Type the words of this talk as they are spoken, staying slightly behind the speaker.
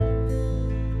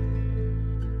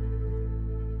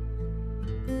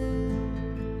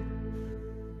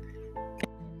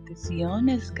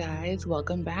Bendiciones, guys.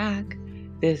 Welcome back.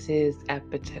 This is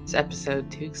episode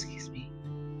 2,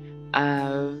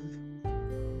 of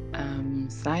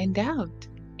Signed Out.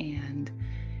 And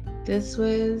this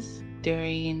was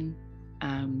during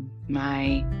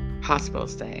my hospital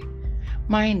stay.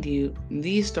 Mind you,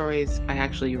 these stories I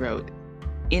actually wrote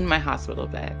in my hospital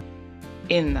bed,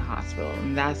 in the hospital.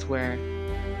 And that's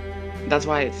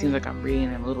why it seems like I'm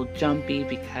reading them a little jumpy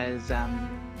because I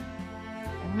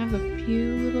have a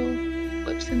few little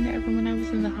clips in there from when I was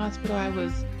in the hospital. I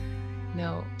was,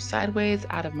 sideways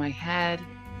out of my head,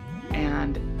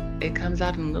 and it comes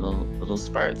out in little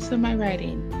spurts in my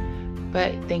writing.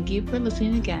 But thank you for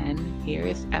listening again. Here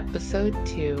is episode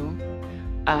 2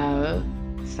 of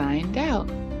Signed Out.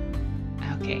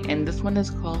 Okay, and this one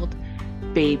is called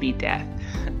Baby Death.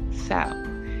 So,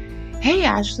 hey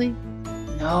Ashley.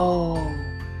 No,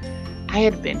 I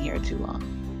had been here too long.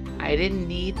 I didn't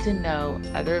need to know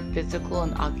other physical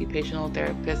and occupational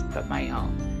therapists but my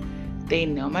own. They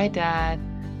know my dad.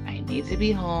 I need to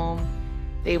be home.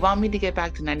 They want me to get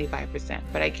back to 95%,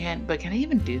 but I can't. But can I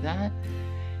even do that?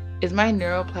 Is my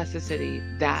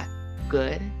neuroplasticity that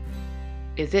good?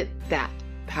 Is it that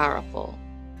powerful?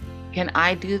 Can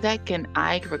I do that? Can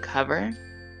I recover?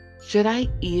 Should I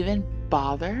even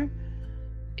bother?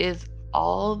 Is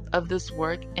all of this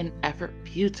work and effort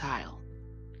futile?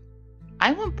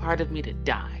 I want part of me to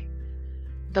die.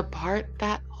 The part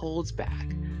that holds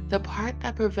back. The part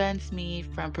that prevents me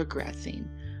from progressing.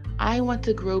 I want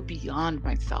to grow beyond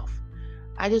myself.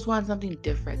 I just want something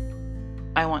different.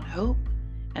 I want hope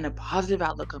and a positive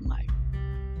outlook on life.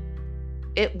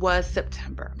 It was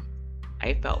September.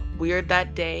 I felt weird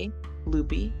that day,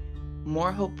 loopy,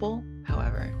 more hopeful,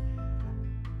 however.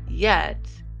 Yet,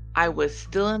 I was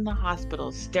still in the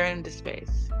hospital staring into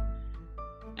space.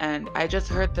 And I just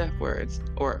heard the words,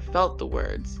 or felt the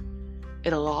words,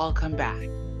 "It'll all come back.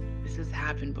 This has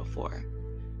happened before."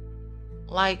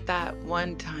 Like that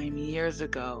one time years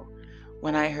ago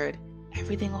when I heard,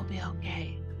 "Everything will be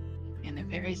okay," in a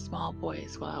very small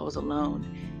voice while I was alone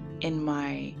in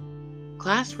my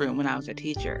classroom when I was a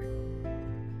teacher.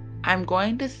 I'm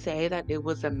going to say that it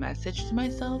was a message to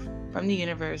myself from the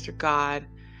universe or God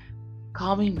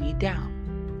calming me down.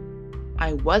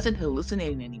 I wasn't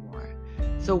hallucinating anymore.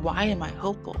 So why am I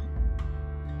hopeful?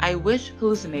 I wish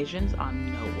hallucinations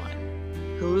on no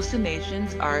one.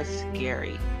 Hallucinations are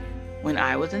scary. When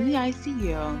I was in the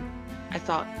ICU, I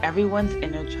saw everyone's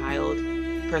inner child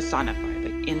personified,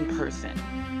 like in person,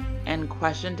 and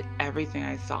questioned everything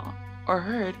I saw or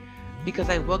heard because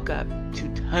I woke up to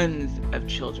tons of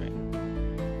children.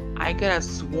 I could have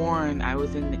sworn I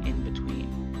was in the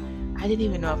in-between. I didn't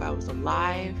even know if I was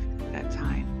alive at that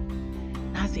time.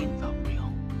 Nothing felt real.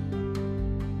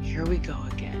 Here we go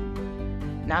again.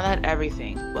 Now that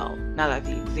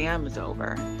the exam is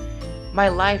over, my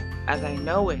life as I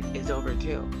know it is over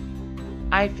too.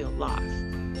 I feel lost.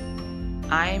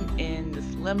 I'm in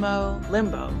this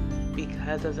limbo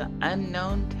because of the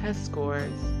unknown test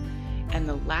scores and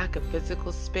the lack of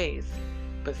physical space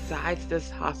besides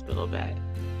this hospital bed.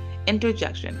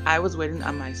 Interjection, I was waiting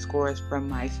on my scores from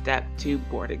my step 2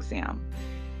 board exam,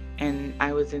 and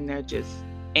I was in there just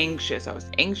anxious. I was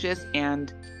anxious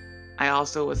and I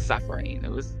also was suffering. It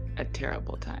was a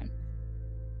terrible time.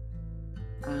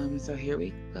 So here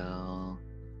we go.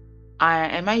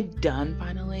 Am I done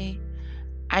finally?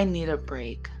 I need a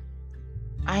break.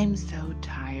 I'm so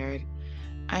tired.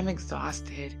 I'm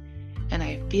exhausted. And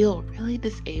I feel really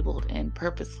disabled and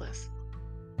purposeless.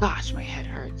 Gosh, my head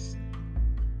hurts.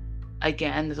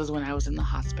 Again, this was when I was in the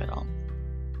hospital.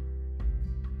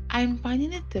 I'm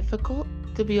finding it difficult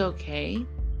to be okay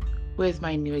with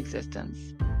my new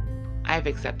existence. I've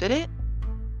accepted it,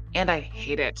 and I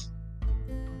hate it.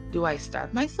 Do I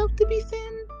starve myself to be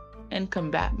thin and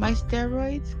combat my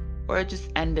steroids, or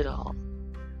just end it all?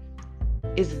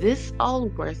 Is this all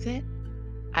worth it?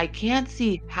 I can't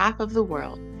see half of the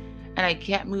world, and I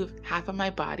can't move half of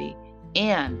my body,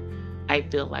 and I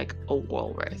feel like a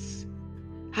walrus.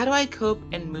 How do I cope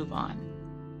and move on?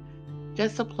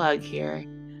 Just a plug here.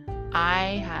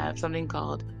 I have something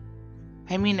called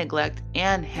hemi-neglect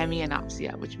and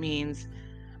hemianopsia, which means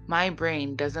my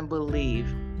brain doesn't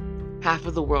believe half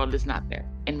of the world is not there.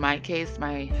 In my case,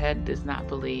 my head does not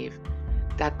believe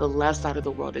that the left side of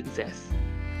the world exists.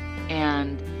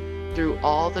 And through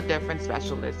all the different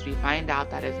specialists, we find out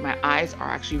that if my eyes are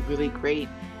actually really great,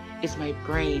 it's my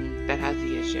brain that has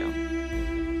the issue.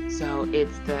 So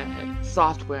it's the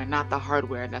software, not the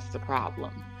hardware, that's the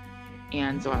problem.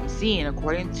 And so I'm seeing,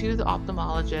 according to the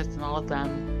ophthalmologist and all of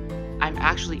them, I'm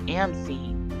actually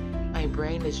seeing. My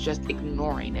brain is just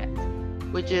ignoring it,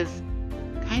 which is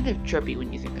kind of trippy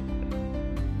when you think about it.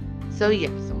 So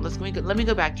yes, let me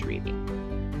go back to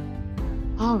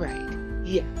reading. All right.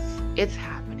 Yes, it's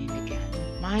happening again.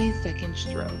 My second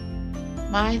stroke,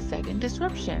 my second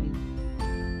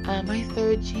disruption, my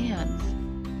third chance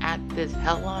at this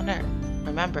hell on earth.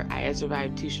 Remember, I had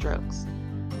survived 2 strokes.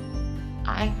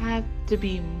 I have to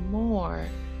be more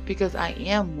because I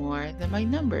am more than my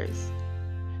numbers.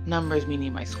 Numbers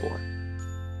meaning my score.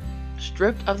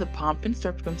 Stripped of the pomp and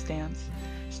circumstance,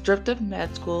 stripped of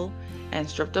med school, and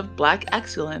stripped of Black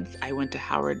excellence, I went to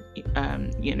Howard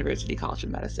University College of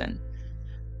Medicine.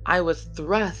 I was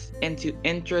thrust into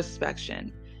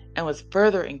introspection and was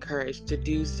further encouraged to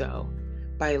do so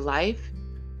by life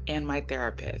and my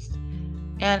therapist.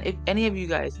 And if any of you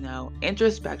guys know,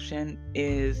 introspection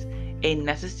is a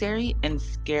necessary and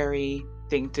scary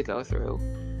thing to go through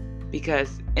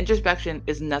because introspection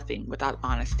is nothing without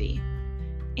honesty.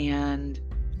 And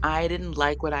I didn't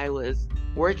like what I was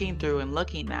working through and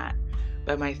looking at,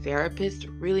 but my therapist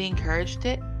really encouraged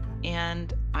it,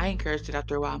 and I encouraged it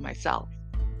after a while myself.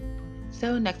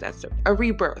 So, next excerpt, a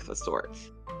rebirth of sorts.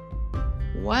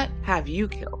 What have you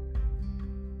killed?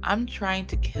 I'm trying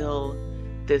to kill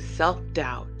this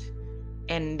self-doubt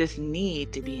and this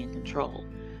need to be in control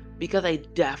because I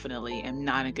definitely am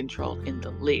not in control in the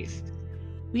least.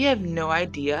 We have no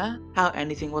idea how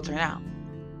anything will turn out.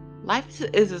 Life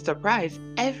is a surprise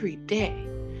every day.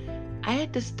 I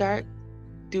had to start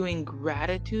doing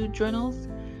gratitude journals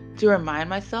to remind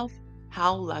myself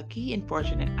how lucky and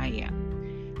fortunate I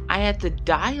am. I had to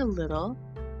die a little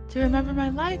to remember my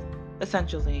life,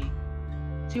 essentially.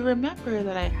 To remember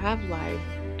that I have life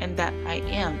and that I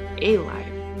am a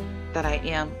life, that I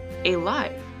am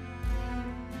alive.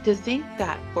 To think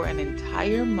that for an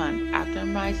entire month after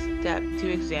my step to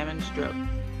examine stroke,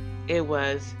 it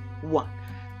was 1,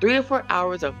 3 to 4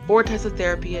 hours of 4 tests of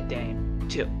therapy a day.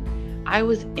 2, I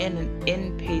was in an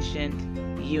inpatient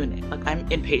unit. Like I'm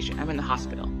inpatient, I'm in the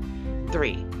hospital.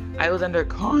 3, I was under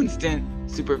constant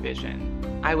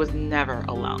supervision. I was never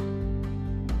alone.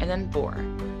 And then 4,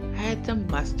 I had to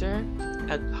muster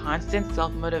a constant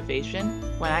self-motivation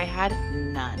when I had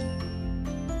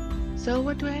none. So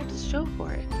what do I have to show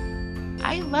for it?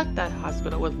 I left that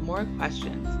hospital with more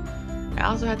questions. I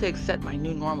also had to accept my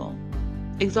new normal.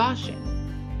 Exhaustion,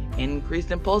 increased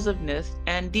impulsiveness,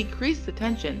 and decreased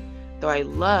attention, though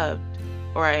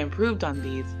I improved on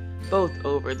these both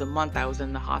over the month I was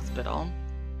in the hospital.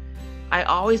 I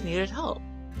always needed help.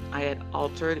 I had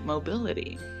altered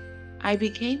mobility. I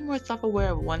became more self-aware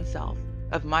of oneself,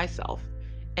 of myself,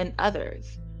 and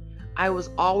others. I was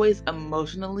always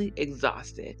emotionally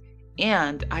exhausted,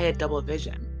 and I had double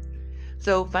vision.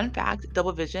 So, fun fact,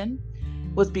 double vision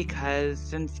was because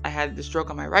since I had the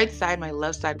stroke on my right side, my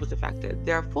left side was affected.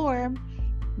 Therefore,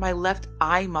 my left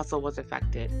eye muscle was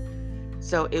affected.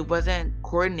 So it wasn't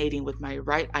coordinating with my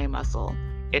right eye muscle.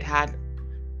 It had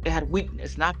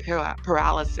weakness, not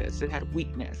paralysis. It had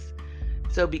weakness.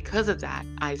 So because of that,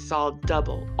 I saw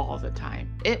double all the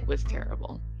time. It was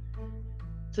terrible.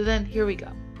 So then here we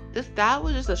go. That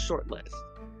was just a short list.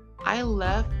 I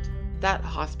left that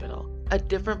hospital a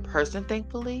different person,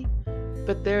 thankfully,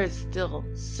 but there is still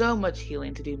so much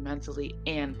healing to do mentally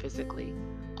and physically.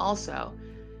 Also,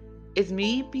 is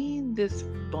me being this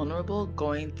vulnerable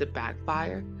going to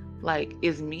backfire? Like,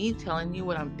 is me telling you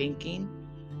what I'm thinking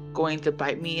going to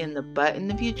bite me in the butt in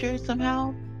the future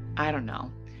somehow? I don't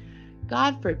know.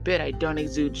 God forbid I don't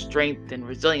exude strength and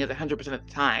resilience 100% of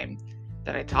the time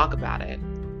that I talk about it.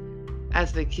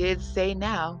 As the kids say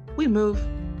now, we move.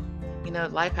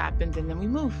 Life happens and then we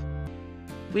move.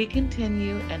 We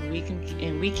continue and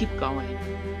we keep going.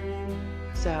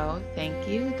 So, thank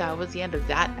you. That was the end of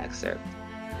that excerpt.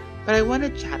 But I want to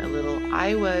chat a little.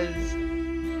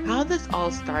 How this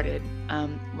all started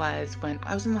was when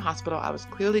I was in the hospital. I was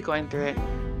clearly going through it.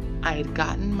 I had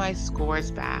gotten my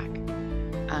scores back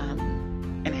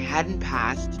and I hadn't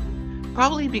passed,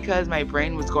 probably because my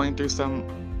brain was going through some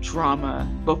trauma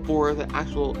before the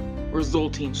actual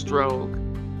resulting stroke.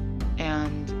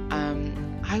 And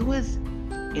I was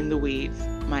in the weeds.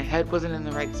 My head wasn't in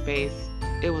the right space.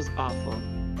 It was awful.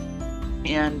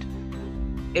 And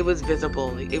it was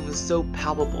visible. It was so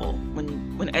palpable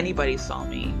when anybody saw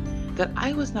me that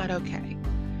I was not okay.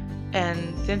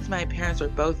 And since my parents were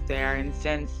both there, and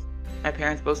since my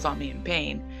parents both saw me in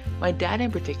pain, my dad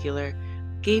in particular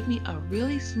gave me a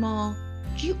really small,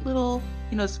 cute little,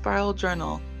 spiral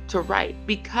journal to write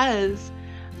because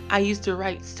I used to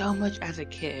write so much as a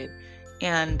kid.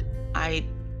 And I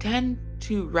tend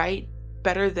to write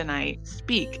better than I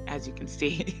speak, as you can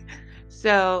see.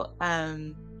 So,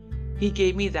 he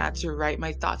gave me that to write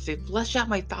my thoughts, to flesh out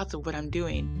my thoughts of what I'm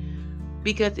doing.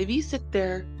 Because if you sit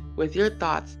there with your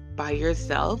thoughts by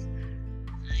yourself,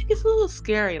 it's a little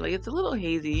scary. Like it's a little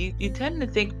hazy. You tend to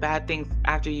think bad things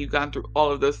after you've gone through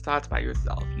all of those thoughts by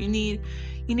yourself. You need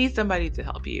somebody to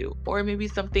help you, or maybe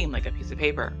something like a piece of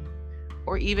paper,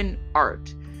 or even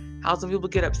art. How some people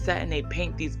get upset and they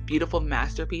paint these beautiful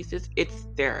masterpieces. It's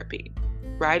therapy.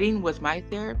 Writing was my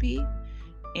therapy,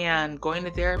 and going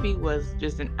to therapy was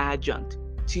just an adjunct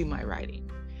to my writing.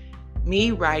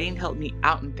 Me writing helped me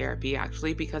out in therapy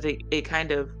actually because it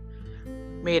kind of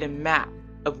made a map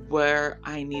of where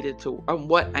I needed to,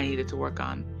 what I needed to work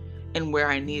on and where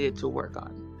I needed to work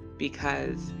on,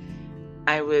 because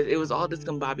it was all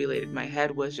discombobulated. My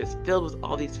head was just filled with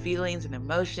all these feelings and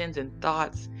emotions and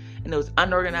thoughts, and it was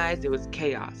unorganized. It was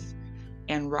chaos.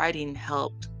 And writing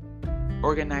helped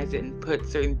organize it and put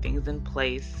certain things in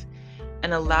place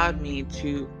and allowed me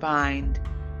to find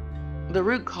the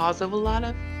root cause of a lot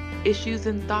of issues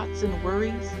and thoughts and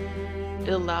worries. It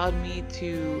allowed me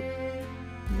to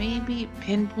maybe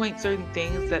pinpoint certain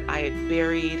things that I had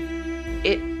buried.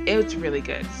 It was really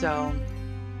good. So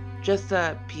just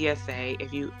a PSA,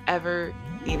 if you ever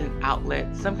need an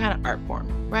outlet, some kind of art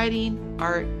form, writing,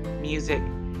 art, music,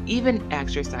 even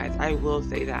exercise, I will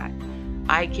say that.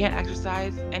 I can't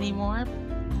exercise anymore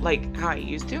like how I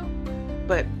used to,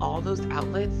 but all those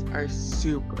outlets are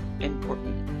super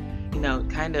important.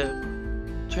 Kind of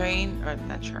train, or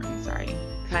not train, sorry,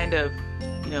 kind of,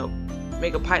 you know,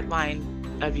 make a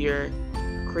pipeline of your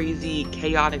crazy,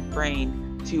 chaotic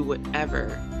brain to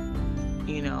whatever,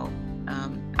 you know,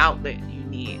 outlet you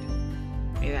need.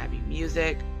 May that be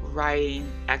music,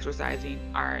 writing, exercising,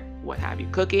 art, what have you.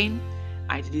 Cooking,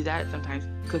 I had to do that sometimes.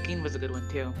 Cooking was a good one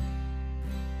too.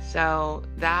 So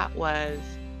that was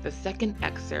the second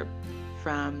excerpt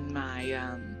from my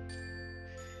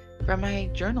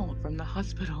journal from the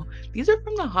hospital. These are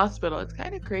from the hospital. It's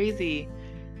kind of crazy.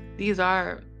 These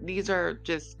are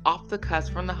just off the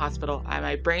cusp from the hospital.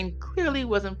 My brain clearly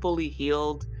wasn't fully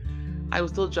healed. I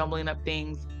was still jumbling up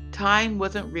things. Time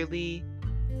wasn't really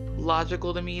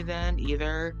logical to me then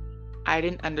either. I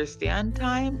didn't understand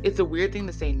time. It's a weird thing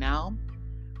to say now,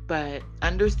 but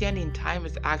understanding time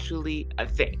is actually a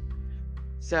thing.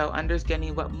 So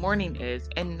understanding what morning is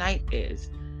and night is,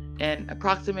 and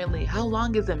approximately how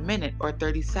long is a minute or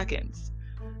 30 seconds.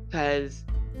 Because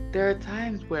there are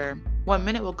times where 1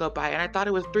 minute will go by and I thought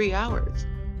it was 3 hours,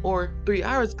 or 3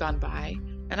 hours gone by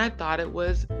and I thought it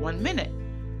was 1 minute.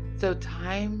 So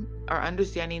time, or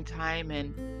understanding time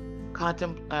and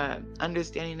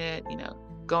understanding it,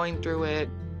 going through it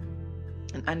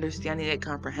and understanding it,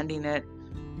 comprehending it,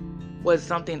 was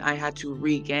something I had to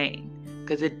regain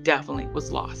because it definitely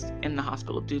was lost in the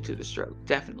hospital due to the stroke.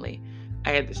 Definitely.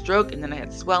 I had the stroke and then I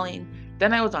had swelling.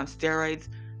 Then I was on steroids.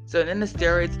 So then the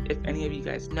steroids, if any of you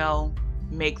guys know,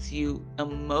 makes you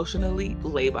emotionally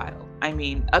labile. I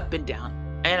mean, up and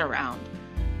down and around.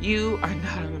 You are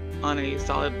not on a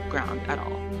solid ground at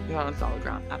all. You're not on solid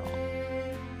ground at all.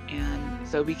 And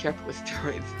so be careful with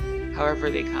steroids, however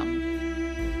they come.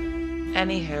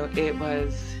 Anywho,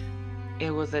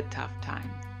 it was a tough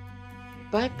time.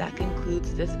 But that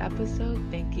concludes this episode.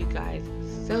 Thank you guys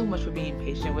so much for being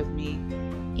patient with me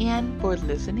and for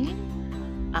listening.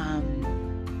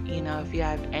 If you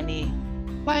have any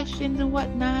questions and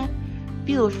whatnot,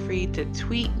 feel free to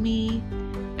tweet me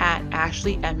at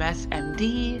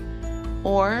AshleyMSMD,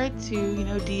 or to,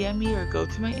 DM me or go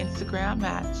to my Instagram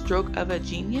at Stroke of a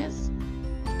Genius.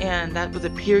 And that was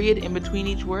a period in between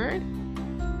each word.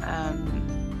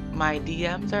 My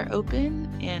DMs are open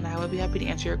and I will be happy to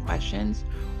answer your questions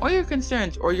or your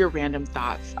concerns or your random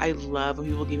thoughts. I love when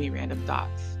people give me random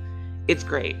thoughts. It's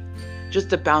great. Just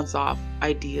to bounce off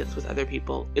ideas with other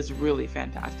people is really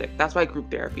fantastic. That's why group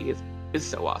therapy is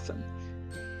so awesome.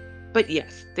 But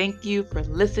yes, thank you for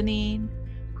listening.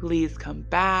 Please come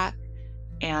back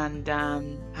and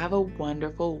have a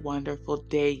wonderful, wonderful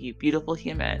day, you beautiful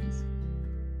humans.